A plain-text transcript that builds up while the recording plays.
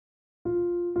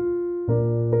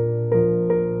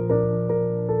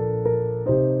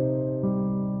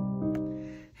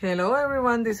Hello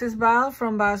everyone, this is Val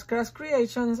from Val's Crafts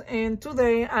Creations, and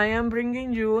today I am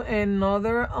bringing you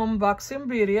another unboxing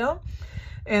video,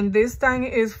 and this time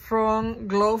is from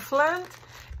Globeland,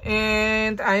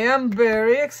 and I am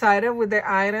very excited with the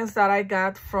items that I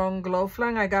got from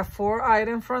Globeland. I got 4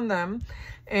 items from them,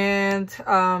 and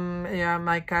yeah,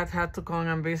 my cat had to come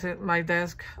and visit my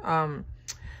desk.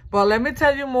 But let me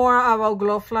tell you more about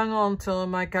Globeland until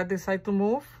my cat decides to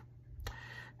move.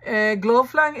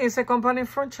 Globeland is a company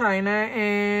from China,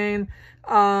 and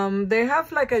they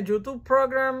have like a YouTube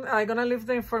program. I'm gonna leave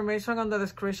the information on the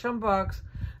description box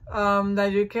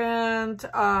that you can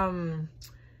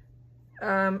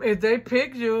if they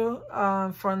pick you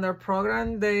from their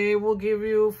program, they will give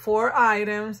you 4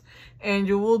 items and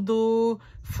you will do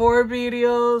 4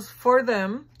 videos for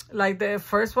them. Like the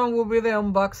first one will be the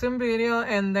unboxing video,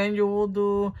 and then you will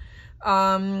do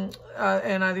an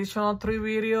additional 3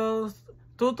 videos,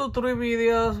 2 to 3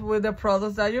 videos with the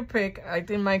products that you pick. I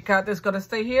think my cat is gonna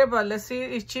stay here, but let's see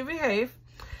if she behaves.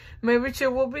 Maybe she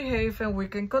will behave and we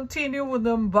can continue with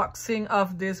the unboxing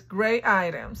of these great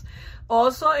items.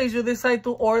 Also, if you decide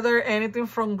to order anything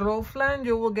from Globeland,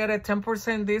 you will get a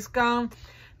 10% discount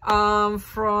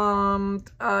from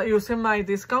using my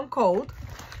discount code.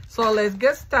 So let's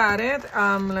get started.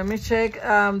 Let me check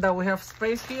that we have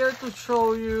space here to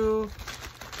show you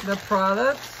the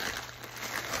products.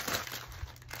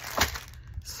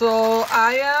 So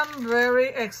I am very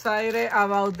excited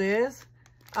about this.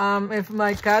 If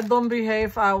my cat don't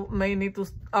behave, I may need to,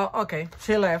 oh, okay,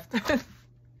 she left.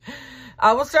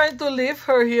 I was trying to leave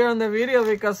her here on the video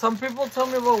because some people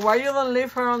told me, well, why you don't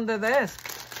leave her on the desk?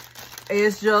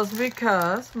 It's just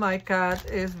because my cat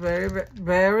is very,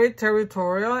 very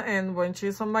territorial, and when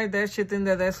she's on my desk, she thinks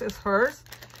the desk is hers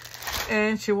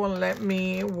and she won't let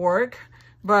me work.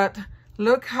 But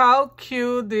look how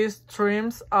cute these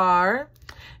trims are.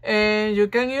 And you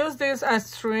can use this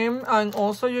as trim, and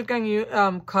also you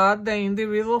can cut the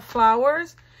individual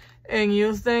flowers and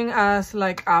use them as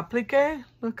like applique.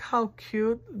 Look how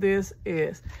cute this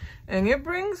is. And it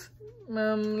brings,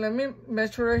 let me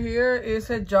measure it here,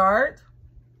 is a jar.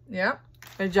 Yeah,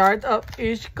 a jar of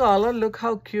each color. Look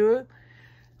how cute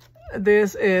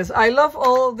this is. I love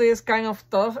all this kind of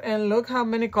stuff, and look how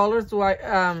many colors do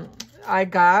I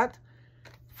got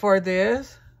for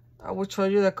this. I will show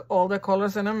you all the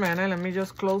colors in a minute. Let me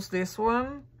just close this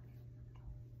one.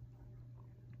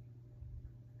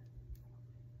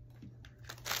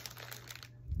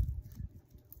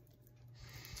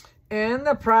 And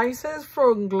the prices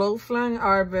for Globeland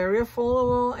are very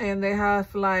affordable, and they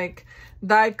have like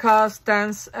die-cut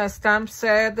stamp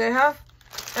set. They have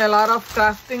a lot of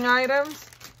crafting items.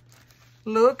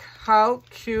 Look how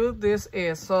cute this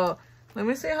is. So let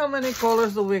me see how many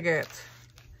colors do we get.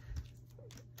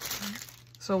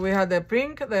 So we had the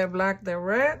pink, the black, the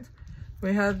red.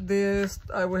 We had this,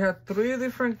 we had 3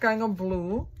 different kind of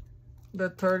blue. The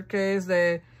turquoise,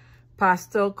 the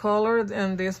pastel color,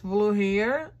 and this blue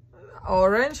here.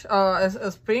 Orange,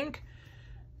 is pink.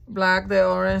 Black, the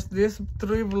orange, these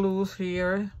 3 blues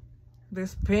here.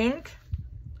 This pink,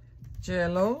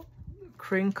 yellow,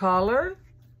 cream color.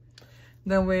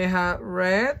 Then we have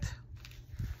red,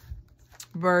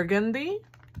 burgundy,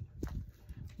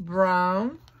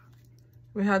 brown.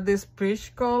 We have this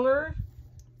peach color,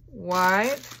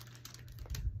 white,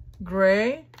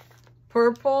 gray,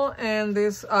 purple, and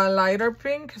this lighter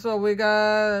pink. So we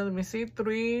got, let me see,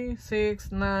 3,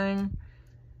 6, 9,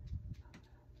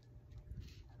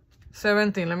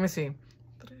 17. Let me see.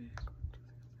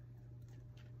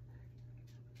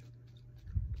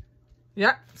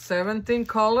 Yeah, 17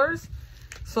 colors.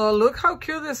 So look how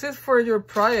cute this is for your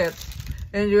project.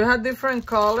 And you have different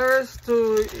colors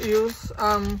to use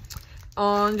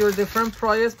on your different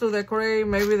projects to decorate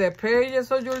maybe the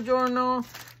pages of your journal,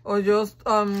 or just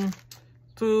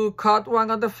to cut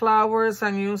one of the flowers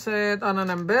and use it on an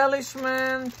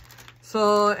embellishment.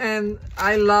 So, and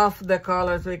I love the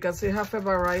colors because it have a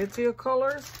variety of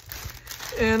colors,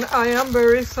 and I am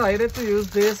very excited to use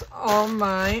this on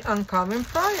my upcoming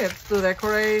projects to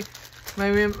decorate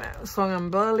maybe some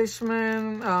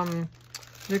embellishment.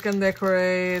 You can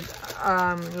decorate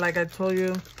like I told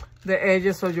you, the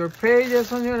edges of your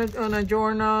pages on a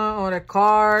journal or a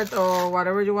card or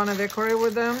whatever you want to decorate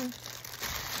with them.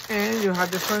 And you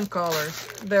have different colors.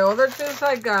 The other things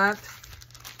I got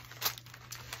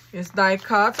is die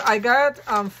cuts. I got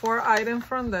 4 items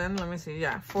from them. Let me see.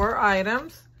 Yeah, 4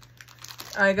 items.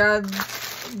 I got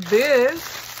this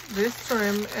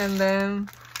trim, and then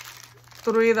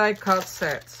 3 die cut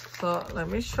sets. So let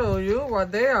me show you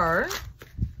what they are.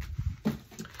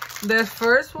 The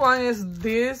first one is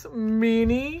this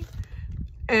mini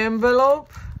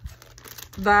envelope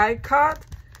die cut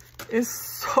is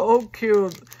so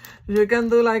cute. You can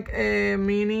do like a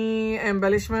mini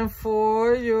embellishment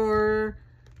for your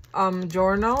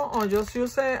journal, or just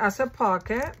use it as a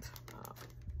pocket.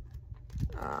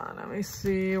 Let me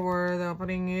see where the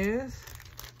opening is.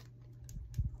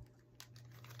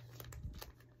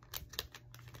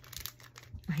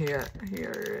 Here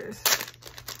it is.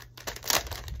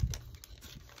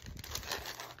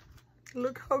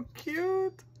 Look how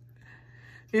cute.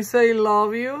 It say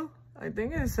love you. I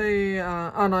think it say,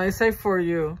 oh no, it say for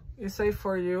you. It say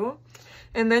for you.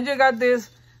 And then you got this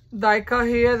die cut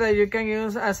here that you can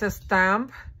use as a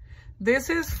stamp. This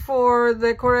is for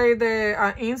decorate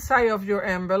the inside of your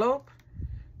envelope.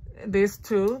 This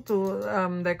too,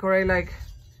 to decorate like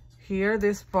here,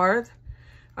 this part.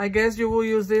 I guess you will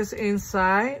use this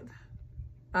inside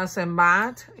as a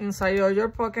mat inside of your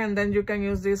pocket, and then you can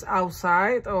use this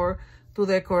outside or to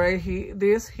decorate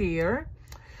this here.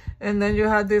 And then you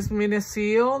have this mini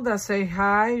seal that say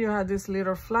hi. You have this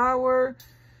little flower.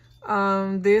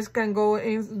 This can go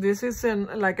in. This is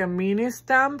like a mini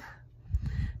stamp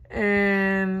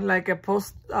and like a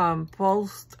posting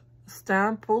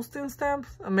stamp,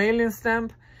 a mailing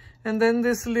stamp. And then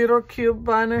this little cute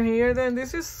banner here. Then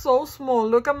this is so small.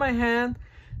 Look at my hand.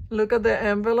 Look at the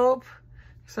envelope.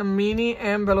 It's a mini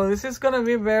envelope. This is gonna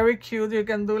be very cute. You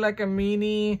can do like a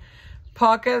mini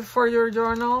pocket for your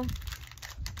journal.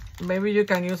 Maybe you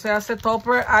can use it as a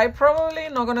topper. I probably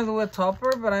not gonna do a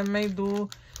topper, but I may do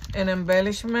an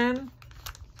embellishment,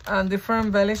 a different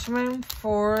embellishment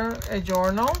for a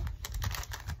journal.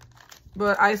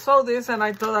 But I saw this and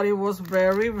I thought that it was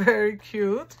very, very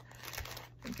cute.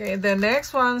 Okay, the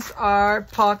next ones are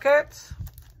pockets,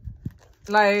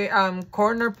 like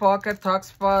corner pocket, tuck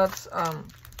spots.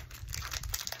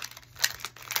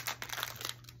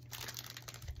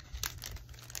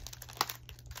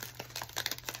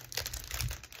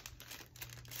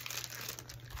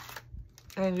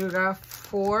 And you got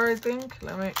 4, I think.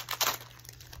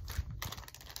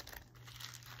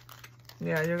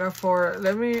 Yeah, you got 4.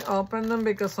 Let me open them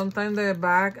because sometimes the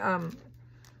back,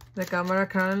 the camera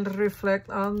can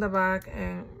reflect on the back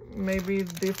and may be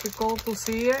difficult to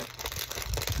see it.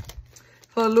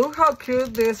 So look how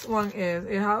cute this one is.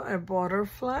 It has a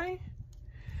butterfly.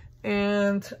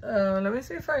 And let me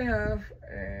see if I have,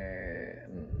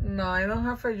 no, I don't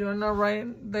have a journal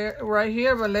right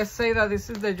here, but let's say that this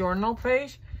is the journal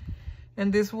page.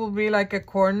 And this will be like a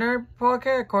corner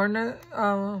pocket, a corner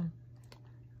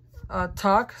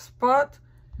tuck spot.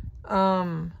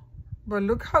 But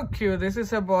look how cute. This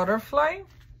is a butterfly.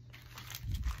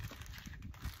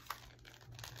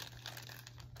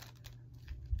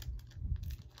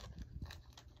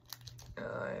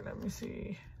 Let me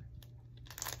see.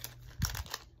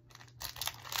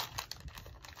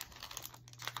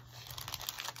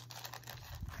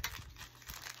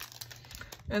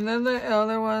 And then the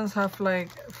other ones have like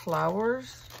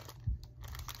flowers.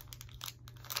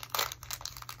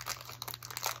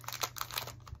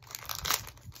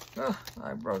 Oh,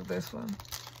 I broke this one.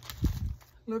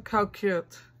 Look how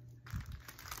cute.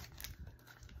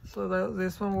 So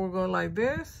this one will go like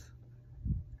this.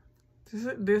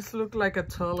 This look like a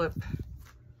tulip.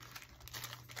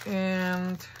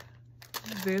 And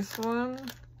this one.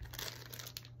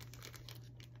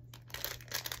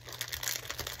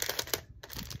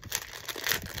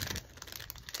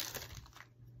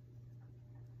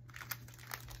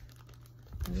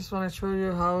 I just want to show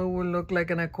you how it will look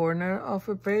like in a corner of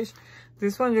a page.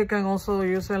 This one you can also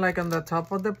use it like on the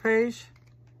top of the page.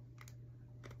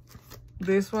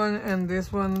 This one and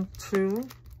this one too.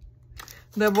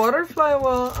 The butterfly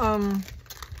will,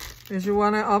 if you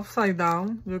want it upside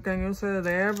down, you can use it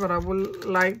there, but I would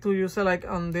like to use it like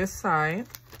on this side.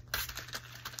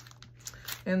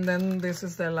 And then this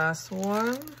is the last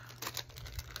one.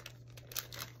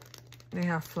 They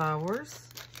have flowers.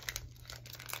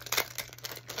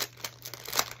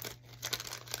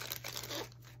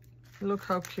 Look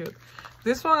how cute.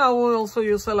 This one I will also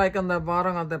use it like on the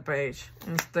bottom of the page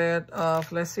instead of,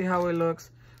 let's see how it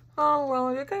looks. Oh,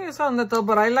 well, you can use it on the top,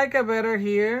 but I like it better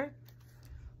here.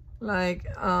 Like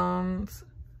the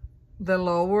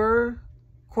lower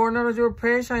corner of your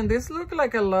page. And this look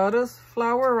like a lotus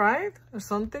flower, right? Or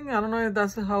something. I don't know if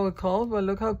that's how it's called, but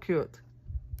look how cute.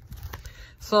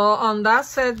 So on that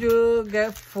set, you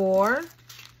get 4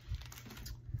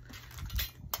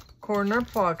 corner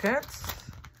pockets.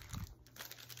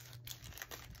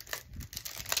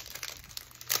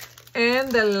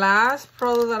 And the last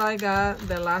product that I got,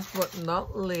 the last but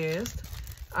not least,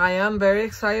 I am very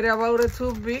excited about it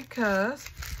too because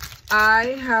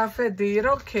I have a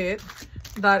digital kit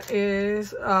that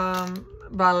is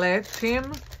ballet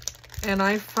theme. and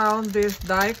I found this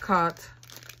die cut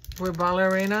with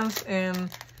ballerinas, and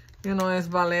you know, it's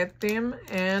ballet theme,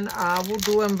 and I will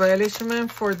do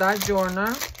embellishment for that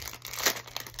journal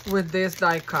with this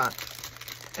die cut.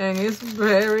 And it's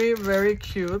very, very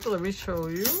cute. Let me show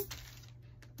you.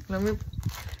 Let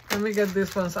me get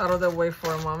these ones out of the way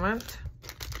for a moment.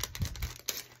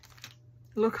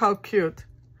 Look how cute.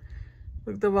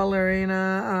 Look, the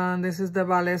ballerina. This is the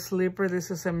ballet slipper. This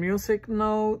is a music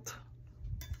note.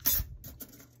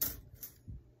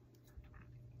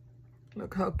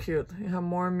 Look how cute. You have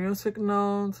more music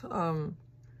notes.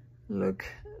 Look,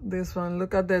 this one.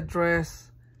 Look at the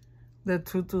dress. The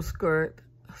tutu skirt.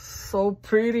 So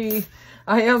pretty.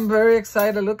 I am very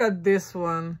excited. Look at this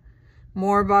one.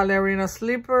 More ballerina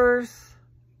slippers.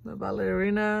 The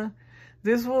ballerina.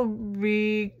 This will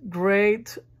be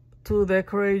great to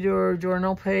decorate your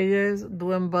journal pages,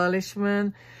 do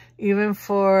embellishment, even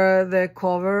for the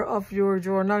cover of your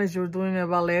journal if you're doing a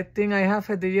ballet thing. I have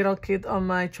a digital kit on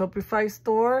my Shopify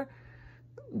store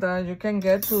that you can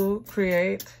get to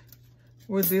create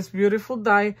with this beautiful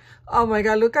die. Oh my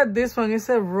God, look at this one. It's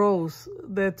a rose.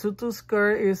 The tutu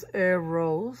skirt is a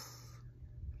rose.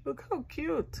 Look how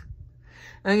cute.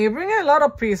 And you bring a lot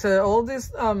of pieces, all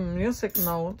these music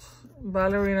notes,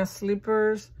 ballerina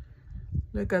slippers.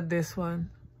 Look at this one.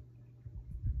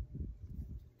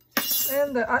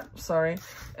 And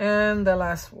and the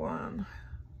last one.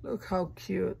 Look how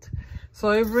cute.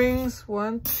 So it brings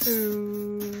 1,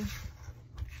 2,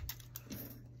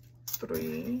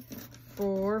 3,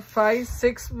 4, 5,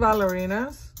 6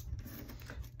 ballerinas.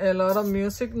 A lot of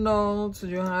music notes.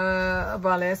 You have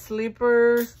ballet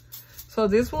slippers. So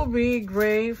this will be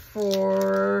great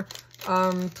for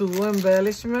to do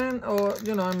embellishment, or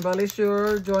you know, embellish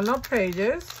your journal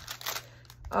pages.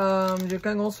 You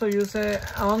can also use it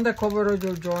on the cover of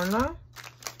your journal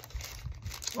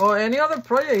or any other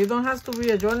project. It don't have to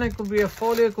be a journal. It could be a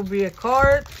folio, it could be a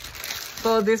card.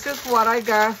 So this is what I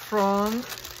got from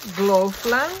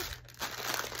Globeland.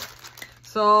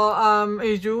 So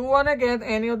if you want to get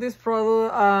any of this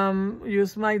product,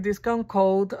 use my discount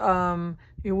code.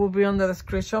 It will be on the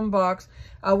description box.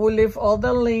 I will leave all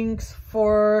the links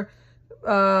for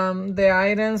the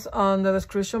items on the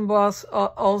description box.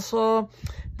 Also,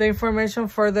 the information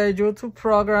for the YouTube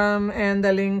program and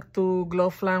the link to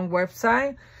Globeland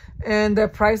website. And the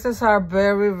prices are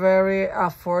very, very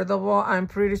affordable. I'm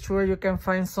pretty sure you can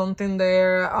find something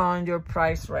there on your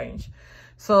price range.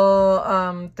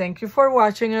 So thank you for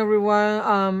watching,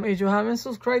 everyone. If you haven't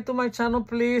subscribed to my channel,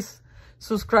 please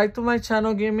subscribe to my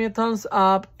channel, give me a thumbs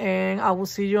up, and I will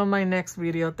see you on my next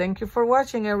video. Thank you for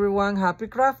watching, everyone. Happy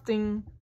crafting.